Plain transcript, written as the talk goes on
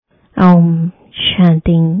ओम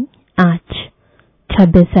शांति। आज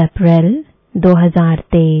 26 अप्रैल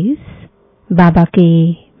 2023 बाबा के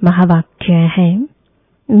महावाक्य है।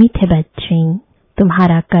 मीठे बच्चे,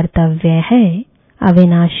 तुम्हारा कर्तव्य है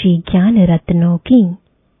अविनाशी ज्ञान रत्नों की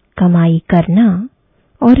कमाई करना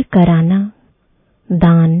और कराना।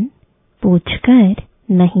 दान पूछकर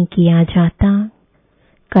नहीं किया जाता,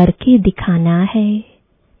 करके दिखाना है।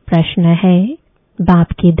 प्रश्न है,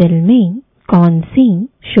 बाप के दिल में कौन सी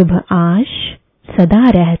शुभ आश सदा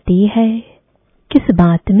रहती है? किस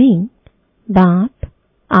बात में बाप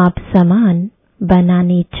आप समान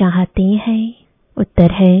बनाने चाहते हैं?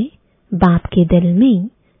 उत्तर है, बाप के दिल में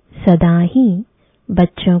सदा ही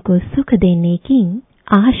बच्चों को सुख देने की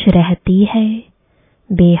आश रहती है।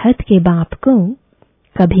 बेहद के बाप को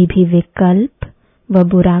कभी भी विकल्प व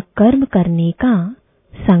बुरा कर्म करने का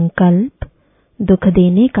संकल्प, दुख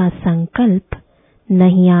देने का संकल्प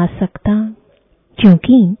नहीं आ सकता,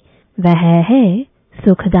 क्योंकि वह है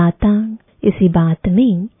सुखदाता। इसी बात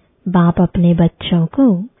में बाप अपने बच्चों को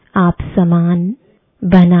आप समान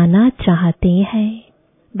बनाना चाहते हैं।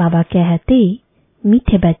 बाबा कहते,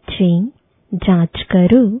 मीठे बच्चे, जांच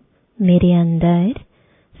करो मेरे अंदर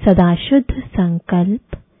सदा शुद्ध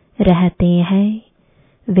संकल्प रहते हैं,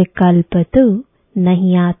 विकल्प तो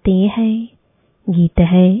नहीं आते हैं। गीत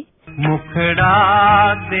है,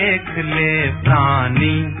 मुखड़ा देख ले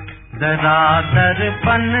प्राणी जरा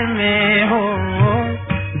दर्पण में हो,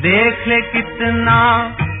 देख ले कितना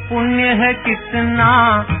पुण्य है कितना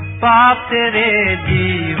पाप तेरे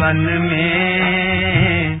जीवन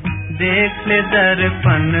में। देख ले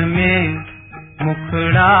दर्पण में,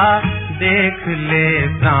 मुखड़ा देख ले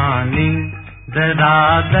प्राणी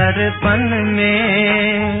जरा दर्पण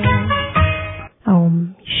में। ओम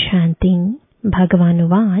शांति। भगवान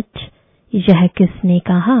वाच, यह किसने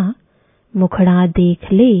कहा? मुखड़ा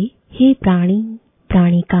देख ले हे प्राणी।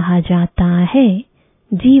 प्राणी कहा जाता है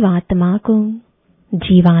जीवात्मा को।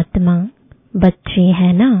 जीवात्मा बच्चे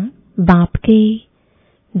हैं ना बाप के,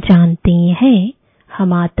 जानते हैं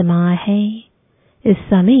हम आत्मा है। इस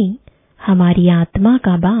समय हमारी आत्मा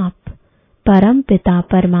का बाप परम पिता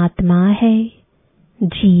परमात्मा है।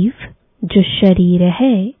 जीव जो शरीर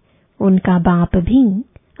है उनका बाप भी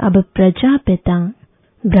अब प्रजापिता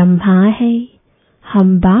ब्रह्मा है।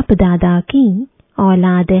 हम बाप दादा की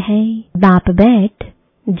औलाद है। बाप बैठ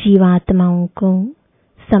जीवात्माओं को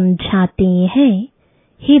समझाते हैं,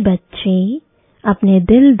 हे बच्चे, अपने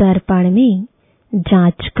दिल दर्पण में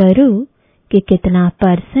जांच करो कि कितना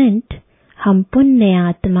 % हम पुण्य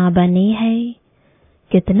आत्मा बने हैं,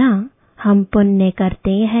 कितना हम पुण्य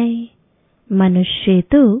करते हैं। मनुष्य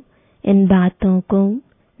तो इन बातों को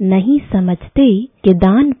नहीं समझते कि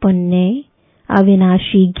दान पुण्य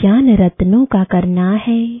अविनाशी ज्ञान रत्नों का करना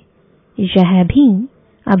है। यह भी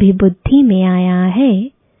अभी बुद्धि में आया है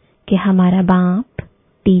कि हमारा बाप,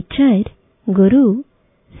 टीचर, गुरु,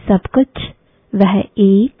 सब कुछ वह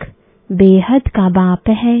एक बेहद का बाप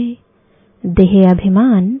है। देह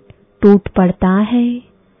अभिमान टूट पड़ता है।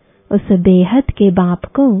 उस बेहद के बाप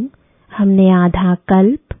को हमने आधा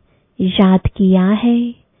कल्प याद किया है।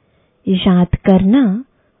 याद करना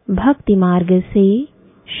भक्ति मार्ग से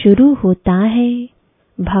शुरू होता है।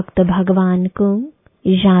 भक्त भगवान को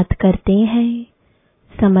याद करते हैं,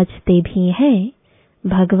 समझते भी हैं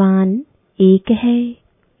भगवान एक है।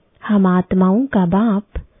 हम आत्माओं का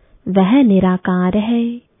बाप वह निराकार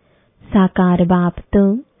है। साकार बाप तो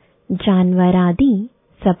जानवर आदि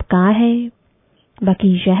सबका है।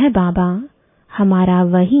 बाकी यह बाबा हमारा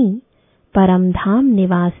वही परम धाम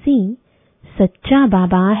निवासी सच्चा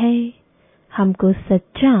बाबा है। हमको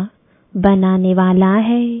सच्चा बनाने वाला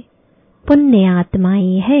है। पुण्य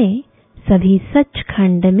आत्माएं है सभी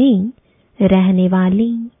सचखंड में रहने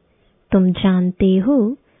वाली। तुम जानते हो,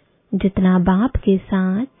 जितना बाप के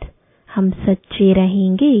साथ हम सच्चे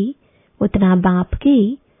रहेंगे उतना बाप के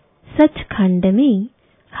सचखंड में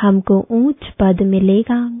हमको ऊंच पद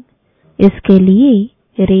मिलेगा। इसके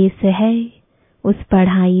लिए रेस है। उस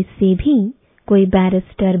पढ़ाई से भी कोई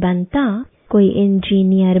बैरिस्टर बनता, कोई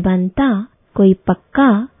इंजीनियर बनता, कोई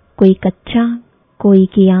पक्का, कोई कच्चा। कोई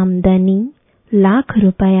की आमदनी लाख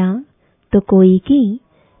रुपया तो कोई की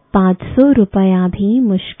 500 रुपया भी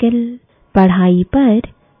मुश्किल। पढ़ाई पर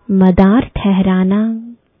मदार ठहराना।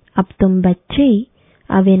 अब तुम बच्चे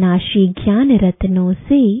अविनाशी ज्ञान रत्नों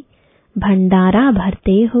से भंडारा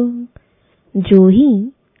भरते हो। जो ही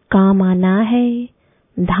काम आना है,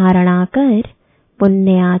 धारणा कर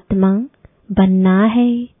पुण्य आत्मा बनना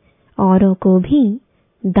है। औरों को भी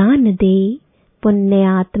दान दे पुण्य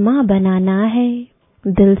आत्मा बनाना है।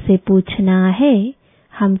 दिल से पूछना है,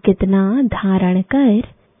 हम कितना धारण कर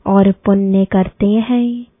और पुण्य करते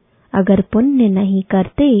हैं। अगर पुण्य नहीं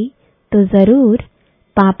करते तो जरूर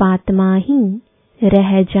पापात्मा ही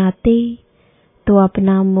रह जाते। तो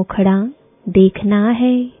अपना मुखड़ा देखना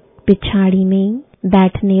है। पिछाड़ी में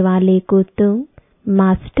बैठने वाले को तो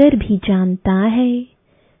मास्टर भी जानता है,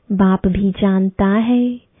 बाप भी जानता है,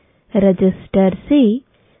 रजिस्टर से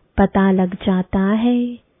पता लग जाता है।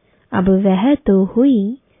 अब वह तो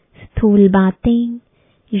हुई स्थूल बातें,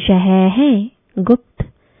 यह है गुप्त।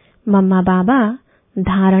 मम्मा बाबा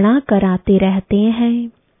धारणा कराते रहते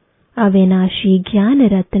हैं। अविनाशी ज्ञान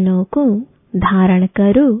रत्नों को धारण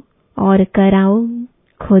करो और कराओ।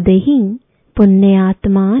 खुद ही पुण्य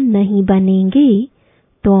आत्मा नहीं बनेंगे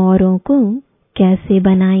तो औरों को कैसे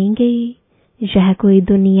बनाएंगे। यह कोई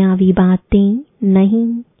दुनियावी बातें नहीं,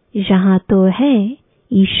 यहाँ तो है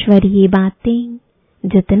ईश्वरीय बातें।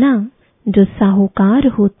 जितना जो साहूकार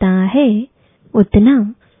होता है उतना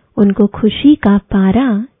उनको खुशी का पारा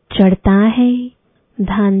चढ़ता है।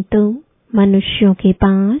 धन तो मनुष्यों के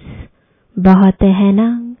पास बहुत है ना,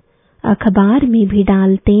 अखबार में भी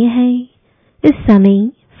डालते हैं। इस समय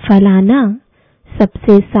फलाना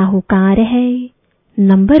सबसे साहूकार है,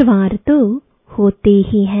 नंबरवार तो होते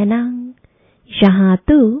ही है ना। यहाँ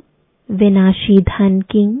तो विनाशी धन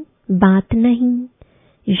की बात नहीं,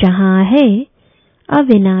 यहाँ है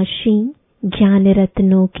अविनाशी ज्ञान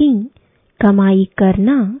रत्नों की कमाई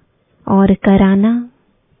करना और कराना।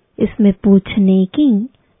 इसमें पूछने की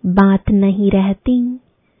बात नहीं रहती।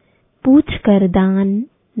 पूछ कर दान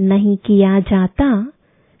नहीं किया जाता,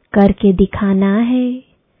 करके दिखाना है।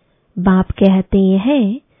 बाप कहते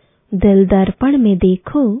हैं दिल दर्पण में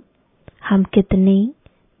देखो हम कितने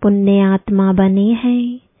पुण्य आत्मा बने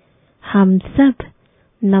हैं। हम सब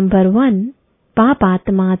नंबर 1 पाप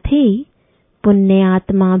आत्मा थे, पुण्य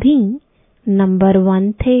आत्मा भी नंबर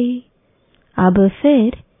 1 थे। अब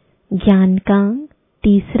फिर ज्ञान का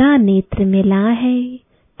तीसरा नेत्र मिला है,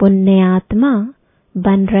 पुण्य आत्मा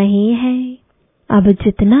बन रहे हैं। अब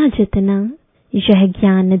जितना जितना यह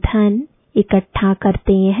ज्ञान धन इकट्ठा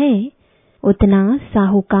करते हैं उतना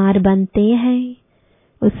साहूकार बनते हैं।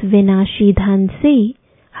 उस विनाशी धन से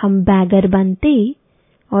हम बैगर बनते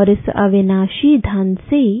और इस अविनाशी धन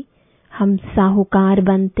से हम साहूकार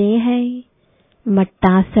बनते हैं।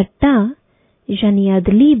 मट्टा सट्टा यानी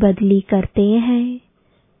अदली बदली करते हैं।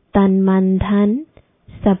 तन मन धन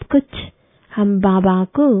सब कुछ हम बाबा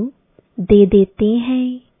को दे देते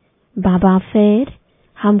हैं। बाबा फिर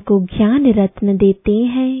हमको ज्ञान रत्न देते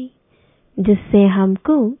हैं जिससे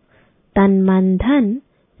हमको तन मन धन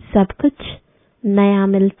सब कुछ नया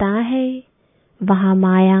मिलता है। वहाँ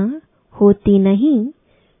माया होती नहीं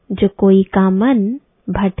जो कोई का मन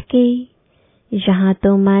भटके। यहाँ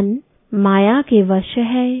तो मन माया के वश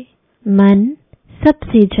है। मन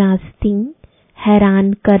सबसे जास्ती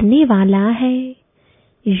हैरान करने वाला है।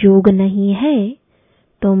 योग नहीं है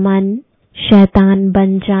तो मन शैतान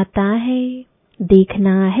बन जाता है।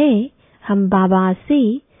 देखना है हम बाबा से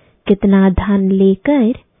कितना धन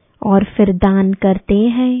लेकर और फिर दान करते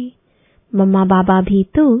हैं। मम्मा बाबा भी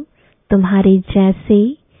तो तुम्हारे जैसे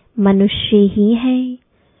मनुष्य ही हैं,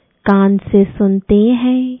 कान से सुनते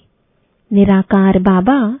हैं। निराकार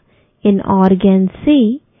बाबा इन ऑर्गन से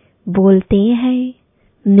बोलते हैं।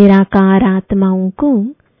 निराकार आत्माओं को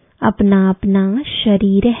अपना अपना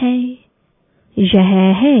शरीर है। यह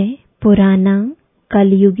है पुराना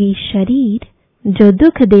कलयुगी शरीर जो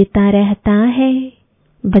दुख देता रहता है।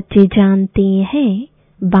 बच्चे जानते हैं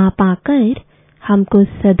बाप आकर हमको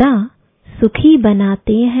सदा सुखी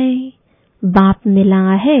बनाते हैं। बाप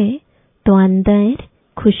मिला है तो अंदर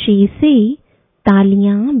खुशी से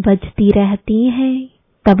तालियां बजती रहती हैं,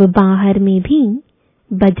 तब बाहर में भी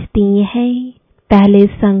बजती है। पहले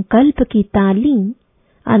संकल्प की ताली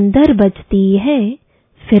अंदर बजती है,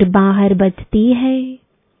 फिर बाहर बजती है।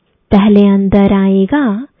 पहले अंदर आएगा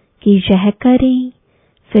कि यह करें,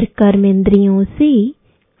 फिर कर्म इंद्रियों से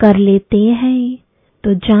कर लेते हैं।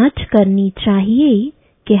 तो जांच करनी चाहिए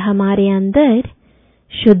कि हमारे अंदर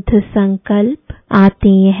शुद्ध संकल्प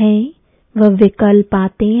आते हैं व विकल्प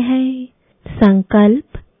आते हैं।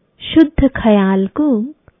 संकल्प शुद्ध ख्याल को,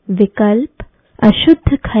 विकल्प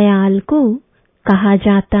अशुद्ध ख्याल को कहा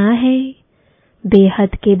जाता है।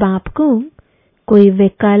 बेहद के बाप को कोई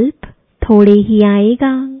विकल्प थोड़े ही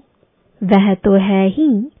आएगा, वह तो है ही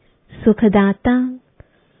सुखदाता।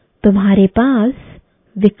 तुम्हारे पास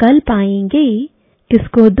विकल्प आएंगे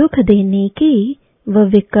किसको दुख देने के व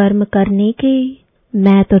विकर्म करने के।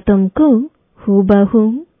 मैं तो तुमको हूबहू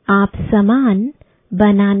आप समान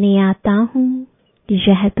बनाने आता हूँ,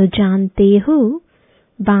 यह तो जानते हो।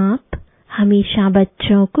 बाप हमेशा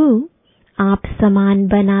बच्चों को आप समान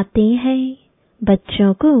बनाते हैं।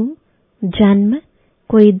 बच्चों को जन्म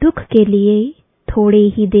कोई दुख के लिए थोड़े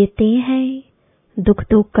ही देते हैं, दुख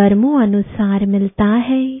तो कर्मों अनुसार मिलता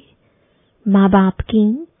है। माँ बाप की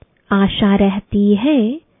आशा रहती है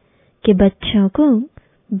कि बच्चों को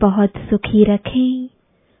बहुत सुखी रखें,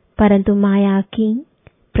 परंतु माया की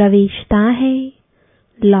प्रवेशता है।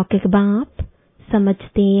 लौकिक बाप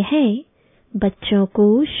समझते हैं बच्चों को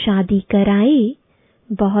शादी कराए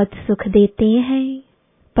बहुत सुख देते हैं,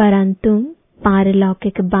 परंतु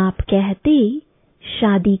पारलौकिक बाप कहते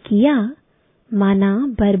शादी किया माना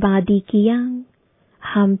बर्बादी किया।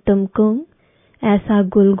 हम तुमको ऐसा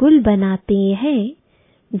गुलगुल बनाते हैं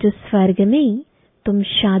जो स्वर्ग में तुम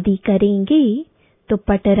शादी करेंगे तो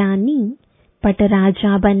पटरानी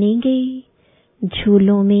पटराजा बनेंगे,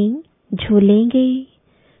 झूलों में झूलेंगे।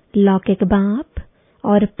 लौकिक बाप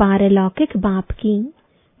और पारलौकिक बाप की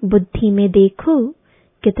बुद्धि में देखो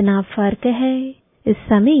कितना फर्क है। इस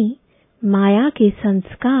समय माया के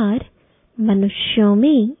संस्कार मनुष्यों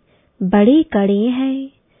में बड़े कड़े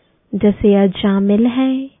हैं, जैसे अजामिल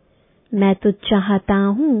है। मैं तो चाहता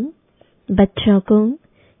हूँ बच्चों को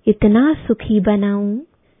इतना सुखी बनाऊं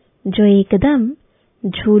जो एकदम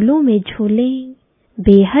झूलों में झूले।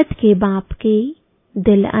 बेहद के बाप के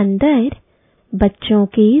दिल अंदर बच्चों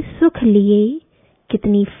के सुख लिए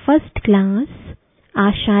कितनी फर्स्ट क्लास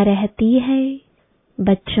आशा रहती है।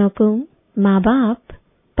 बच्चों को माँ बाप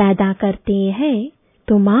पैदा करते हैं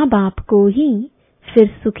तो माँ बाप को ही फिर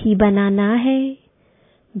सुखी बनाना है।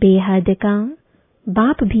 बेहद का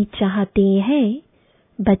बाप भी चाहते हैं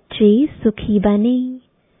बच्चे सुखी बने,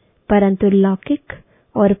 परंतु लौकिक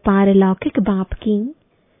और पारलौकिक बाप की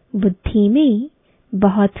बुद्धि में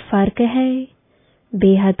बहुत फर्क है।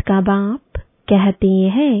 बेहद का बाप कहते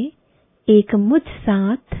हैं एक मुझ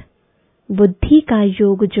साथ बुद्धि का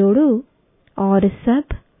योग जोड़ो, और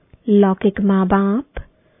सब लौकिक माँ बाप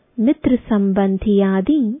मित्र संबंधी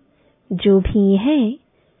आदि जो भी हैं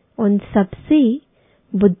उन सब से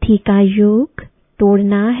बुद्धि का योग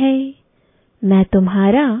तोड़ना है। मैं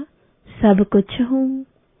तुम्हारा सब कुछ हूँ।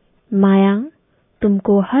 माया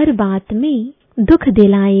तुमको हर बात में दुख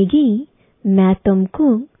दिलाएगी, मैं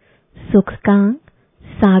तुमको सुख का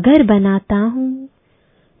सागर बनाता हूँ।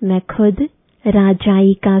 मैं खुद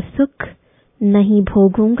राजाई का सुख नहीं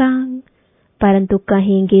भोगूंगा, परंतु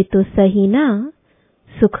कहेंगे तो सही ना,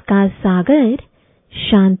 सुख का सागर,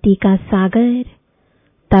 शांति का सागर।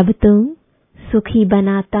 तब तो सुखी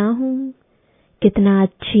बनाता हूँ। कितना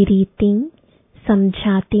अच्छी रीति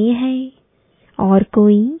समझाते हैं और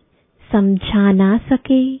कोई समझा ना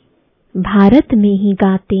सके। भारत में ही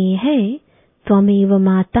गाते हैं त्वमेव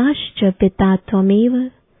माताश्च पिता त्वमेव।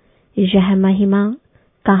 यह महिमा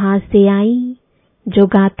कहाँ से आई जो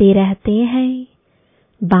गाते रहते हैं?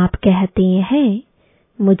 बाप कहते हैं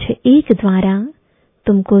मुझे एक द्वारा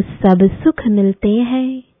तुमको सब सुख मिलते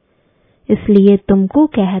हैं, इसलिए तुमको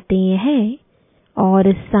कहते हैं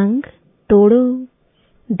और संग तोड़ो।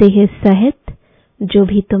 देह सहित जो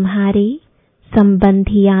भी तुम्हारे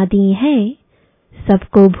संबंधी आदि हैं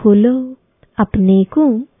सबको भूलो, अपने को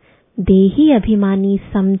देही अभिमानी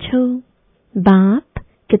समझो। बाप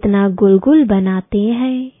कितना गुलगुल बनाते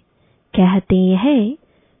हैं, कहते हैं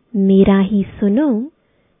मेरा ही सुनो,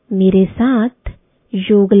 मेरे साथ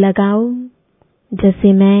योग लगाओ।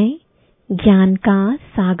 जैसे मैं ज्ञान का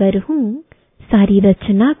सागर हूँ, सारी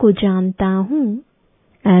रचना को जानता हूँ,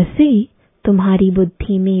 ऐसे तुम्हारी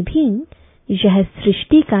बुद्धि में भी यह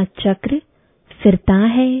सृष्टि का चक्र फिरता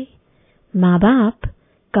है। माँ बाप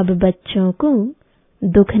कब बच्चों को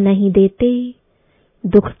दुख नहीं देते,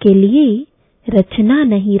 दुख के लिए रचना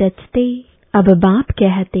नहीं रचते। अब बाप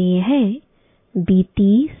कहते हैं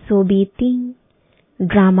बीती सो बीती,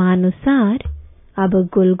 ड्रामानुसार अब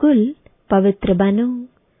गुलगुल पवित्र बनो।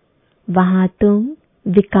 वहां तुम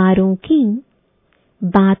विकारों की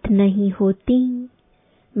बात नहीं होती,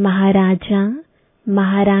 महाराजा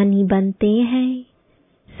महारानी बनते हैं।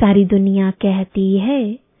 सारी दुनिया कहती है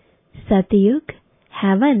सतयुग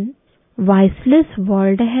हेवन वॉइसलेस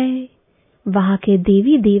वर्ल्ड है। वहां के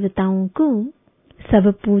देवी देवताओं को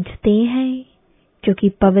सब पूजते हैं क्योंकि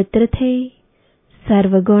पवित्र थे,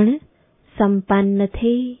 सर्वगुण संपन्न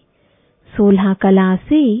थे। 16 कला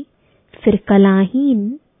से फिर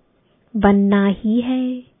कलाहीन बनना ही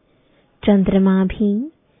है। चंद्रमा भी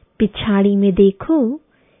पिछाड़ी में देखो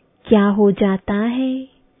क्या हो जाता है,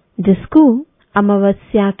 जिसको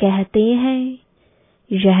अमावस्या कहते हैं।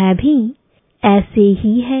 यह भी ऐसे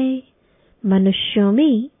ही है। मनुष्यों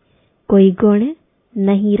में कोई गुण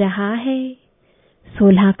नहीं रहा है।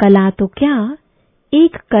 16 कला तो क्या,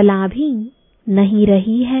 एक कला भी नहीं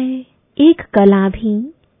रही है। एक कला भी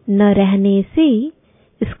न रहने से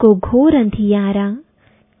इसको घोर अंधियारा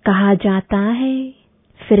कहा जाता है।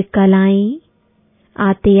 फिर कलाएं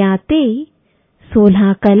आते आते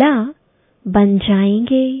 16 कला बन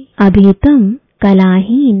जाएंगे। अभी तुम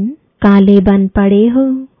कलाहीन काले बन पड़े हो।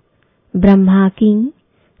 ब्रह्मा की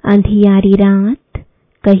अंधियारी रात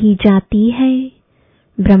कही जाती है।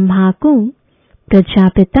 ब्रह्मा को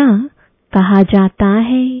प्रजापिता कहा जाता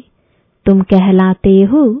है। तुम कहलाते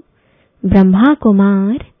हो ब्रह्मा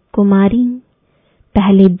कुमार कुमारी।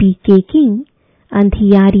 पहले बीके की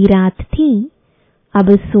अंधियारी रात थी, अब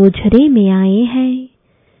सोझरे में आए हैं।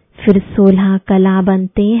 फिर 16 कला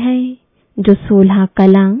बनते हैं। जो 16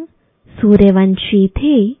 कला सूर्यवंशी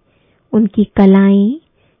थे, उनकी कलाएं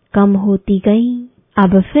कम होती गईं।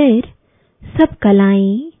 अब फिर सब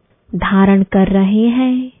कलाएं धारण कर रहे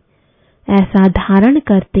हैं। ऐसा धारण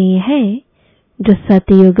करते हैं जो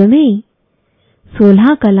सतयुग में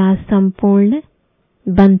 16 कला संपूर्ण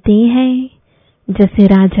बनते हैं। जैसे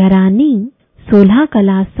राजा रानी 16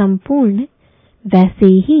 कला संपूर्ण, वैसे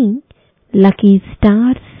ही लकी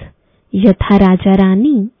स्टार्स यथा राजा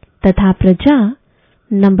रानी तथा प्रजा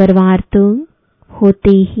नंबरवार तो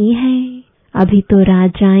होते ही हैं। अभी तो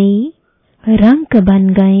राजाएं रंक बन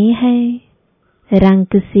गए हैं,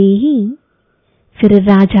 रंक से ही फिर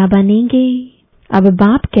राजा बनेंगे। अब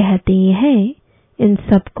बाप कहते हैं इन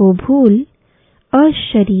सबको भूल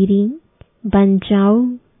अशरीरी बन जाओ।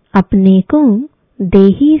 अपने को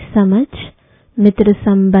देही समझ मित्र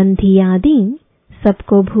संबंधी आदि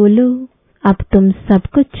सबको भूलो। अब तुम सब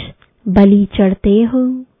कुछ बलि चढ़ते हो।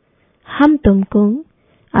 हम तुमको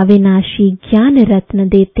अविनाशी ज्ञान रत्न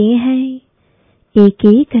देते हैं। एक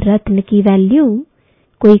एक रत्न की वैल्यू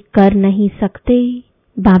कोई कर नहीं सकते।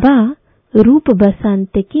 बाबा रूप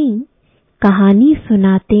बसंत की कहानी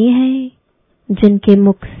सुनाते हैं, जिनके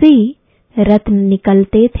मुख से रत्न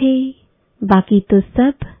निकलते थे। बाकी तो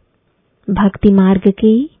सब भक्ति मार्ग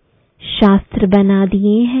के शास्त्र बना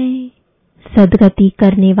दिए हैं। सदगति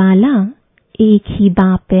करने वाला एक ही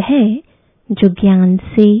बाप है, जो ज्ञान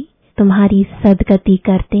से तुम्हारी सदगति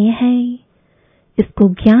करते हैं। इसको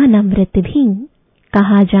ज्ञान अमृत भी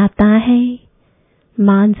कहा जाता है।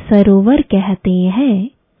 मानसरोवर कहते हैं,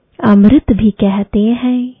 अमृत भी कहते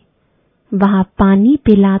हैं। वहां पानी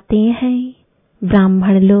पिलाते हैं।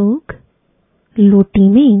 ब्राह्मण लोग लोटी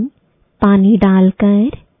में पानी डालकर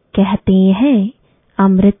कहते हैं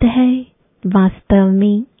अमृत है। वास्तव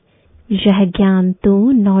में यह ज्ञान तो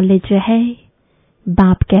नॉलेज है।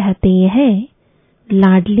 बाप कहते हैं,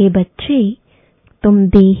 लाडले बच्चे, तुम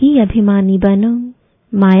देही अभिमानी बनो,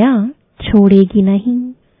 माया छोड़ेगी नहीं।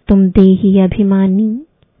 तुम देही अभिमानी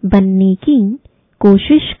बनने की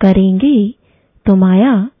कोशिश करेंगे तो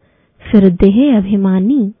माया फिर देह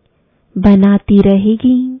अभिमानी बनाती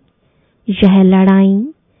रहेगी। यह लड़ाई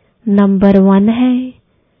नंबर 1 है।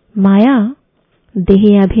 माया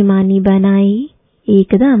देह अभिमानी बनाए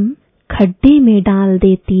एकदम खड्डे में डाल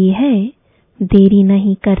देती है। देरी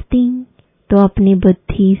नहीं करती तो अपनी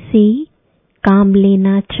बुद्धि से काम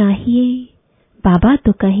लेना चाहिए। बाबा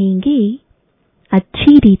तो कहेंगे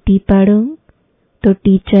अच्छी रीति पढ़ो तो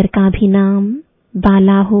टीचर का भी नाम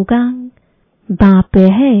बाला होगा। बाप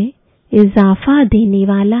है इजाफा देने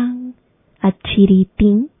वाला। अच्छी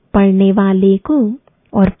रीति पढ़ने वाले को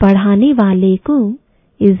और पढ़ाने वाले को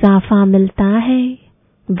इजाफा मिलता है।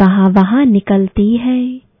 वहां वहां निकलती है।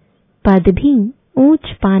 पद भी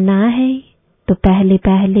ऊंच पाना है तो पहले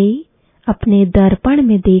पहले अपने दर्पण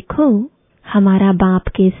में देखो, हमारा बाप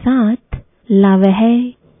के साथ लव है।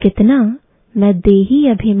 कितना मैं देही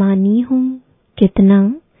अभिमानी हूँ, कितना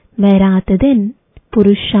मैं रात दिन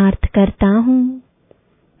पुरुषार्थ करता हूँ।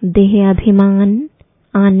 देह अभिमान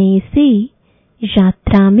आने से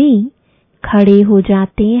यात्रा में खड़े हो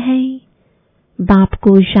जाते हैं। बाप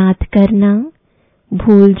को याद करना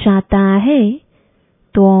भूल जाता है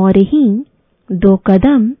तो और ही 2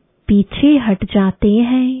 कदम पीछे हट जाते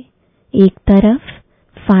हैं। एक तरफ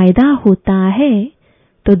फायदा होता है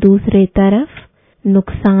तो दूसरे तरफ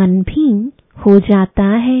नुकसान भी हो जाता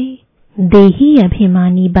है। देही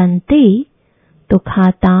अभिमानी बनते तो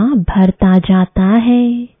खाता भरता जाता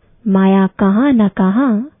है। माया कहाँ न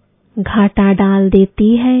कहाँ घाटा डाल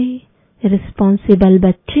देती है। रिस्पॉन्सिबल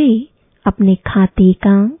बच्चे अपने खाते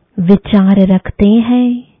का विचार रखते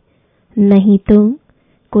हैं, नहीं तो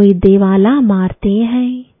कोई देवाला मारते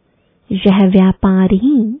हैं। यह व्यापार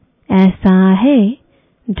ही ऐसा है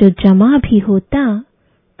जो जमा भी होता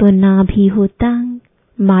तो ना भी होता।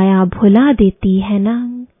 माया भुला देती है ना।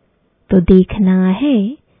 तो देखना है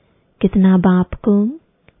कितना बाप को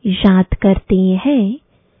याद करते हैं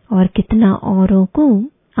और कितना औरों को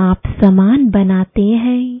आप समान बनाते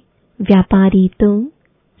हैं। व्यापारी तो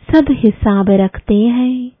सब हिसाब रखते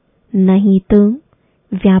हैं, नहीं तो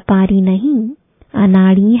व्यापारी नहीं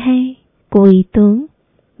अनाड़ी है। कोई तो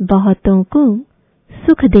बहुतों को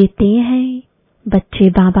सुख देते हैं। बच्चे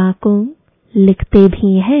बाबा को लिखते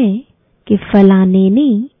भी हैं कि फलाने ने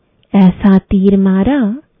ऐसा तीर मारा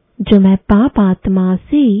जो मैं पाप आत्मा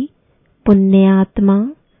से पुण्य आत्मा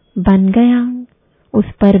बन गया। उस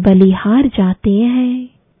पर बलिहार जाते हैं।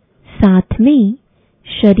 साथ में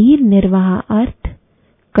शरीर निर्वाह अर्थ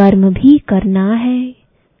कर्म भी करना है।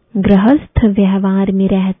 गृहस्थ व्यवहार में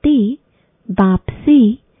रहते बाप से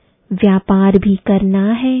व्यापार भी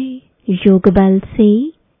करना है। योग बल से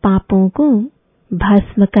पापों को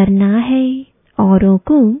भस्म करना है, औरों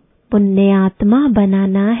को पुण्य आत्मा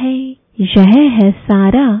बनाना है। यह है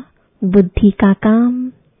सारा बुद्धि का काम।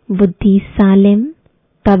 बुद्धि सालिम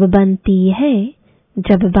तब बनती है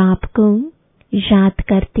जब बाप को याद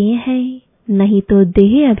करते हैं, नहीं तो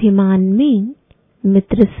देह अभिमान में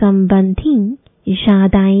मित्र संबंधी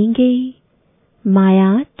याद आएंगे।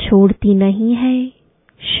 माया छोड़ती नहीं है।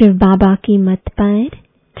 शिव बाबा की मत पर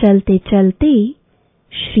चलते चलते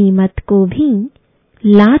श्रीमत को भी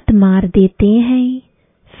लात मार देते हैं,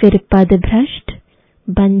 फिर पद भ्रष्ट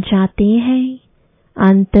बन जाते हैं।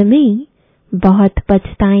 अंत में बहुत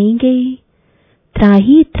पछताएंगे,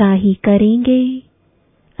 त्राही त्राही करेंगे।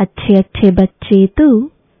 अच्छे अच्छे बच्चे तो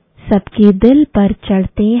सबके दिल पर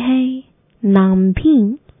चढ़ते हैं, नाम भी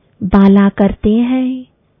बाला करते हैं।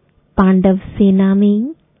 पांडव सेना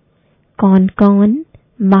में कौन कौन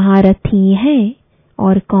महारथी है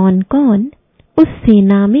और कौन कौन उस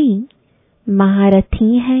सेना में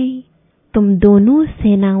महारथी है, तुम दोनों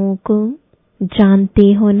सेनाओं को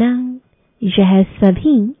जानते हो ना। यह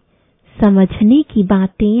सभी समझने की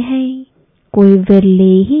बातें हैं। कोई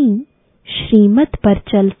विरले ही श्रीमत पर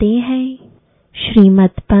चलते हैं।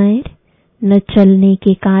 श्रीमत पर न चलने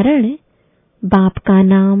के कारण बाप का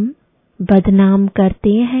नाम बदनाम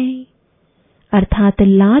करते हैं, अर्थात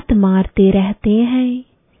लात मारते रहते हैं।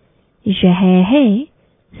 यह है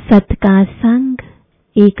सत का संग।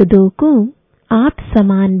 एक दो को आप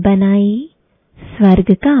समान बनाए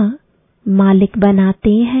स्वर्ग का मालिक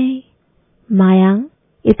बनाते हैं। माया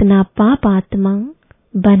इतना पाप आत्मा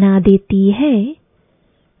बना देती है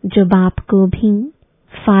जो बाप को भी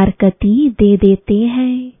फारकती दे देते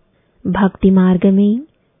हैं। भक्ति मार्ग में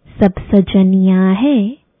सब सजनियां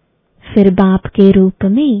है, फिर बाप के रूप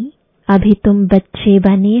में अभी तुम बच्चे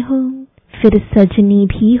बने हो, फिर सजनी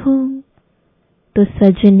भी हो। तो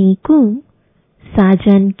सजनी को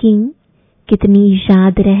साजन की कितनी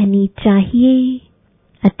याद रहनी चाहिए।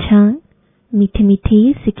 अच्छा, मीठे मीठे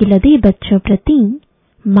सिकिलदे बच्चों प्रति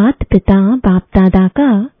माता पिता बाप दादा का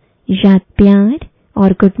याद प्यार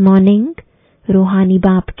और गुड मॉर्निंग। रूहानी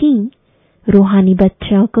बाप की रूहानी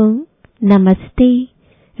बच्चों को नमस्ते।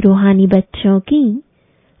 रूहानी बच्चों की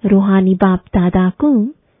रूहानी बाप दादा को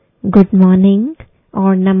गुड मॉर्निंग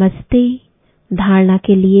और नमस्ते। धारणा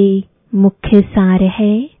के लिए मुख्य सार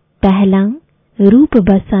है। पहला, रूप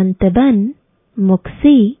बसंत बन मुख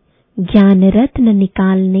से ज्ञान रत्न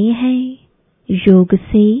निकालने हैं। योग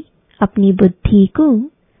से अपनी बुद्धि को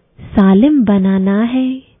सालिम बनाना है।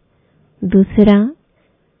 दूसरा,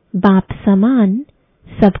 बाप समान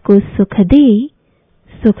सबको सुख दे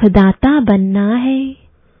सुखदाता बनना है।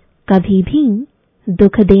 कभी भी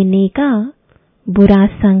दुख देने का बुरा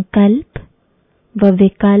संकल्प व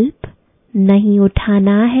विकल्प नहीं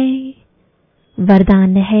उठाना है।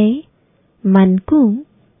 वरदान है मन को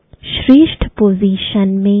श्रेष्ठ पोजीशन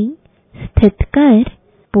में स्थित कर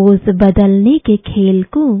पोज बदलने के खेल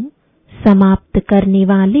को समाप्त करने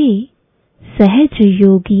वाले सहज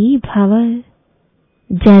योगी भव।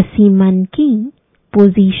 जैसी मन की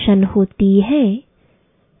पोजीशन होती है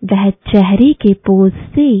वह चेहरे के पोज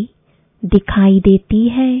से दिखाई देती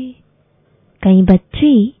है। कई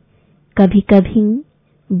बच्चे कभी कभी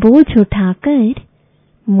बोझ उठाकर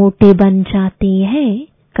मोटे बन जाते हैं,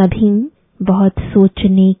 कभी बहुत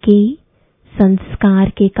सोचने के संस्कार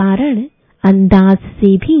के कारण अंदाज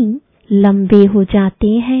से भी लंबे हो जाते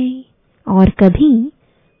हैं, और कभी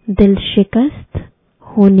दिल शिकस्त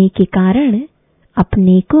होने के कारण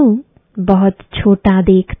अपने को बहुत छोटा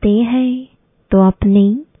देखते हैं। तो अपने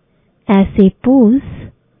ऐसे पोज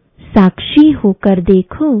साक्षी होकर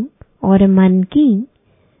देखो और मन की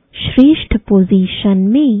श्रेष्ठ पोजीशन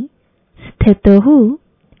में स्थित हो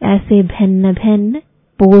ऐसे भिन्न भिन्न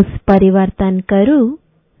पोज परिवर्तन करो,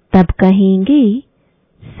 तब कहेंगे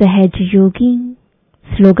सहज योगी।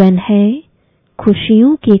 स्लोगन है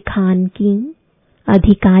खुशियों के खान की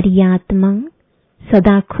अधिकारी आत्मा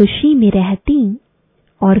सदा खुशी में रहती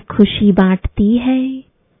और खुशी बांटती है।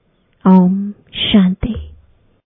 ओम शांति।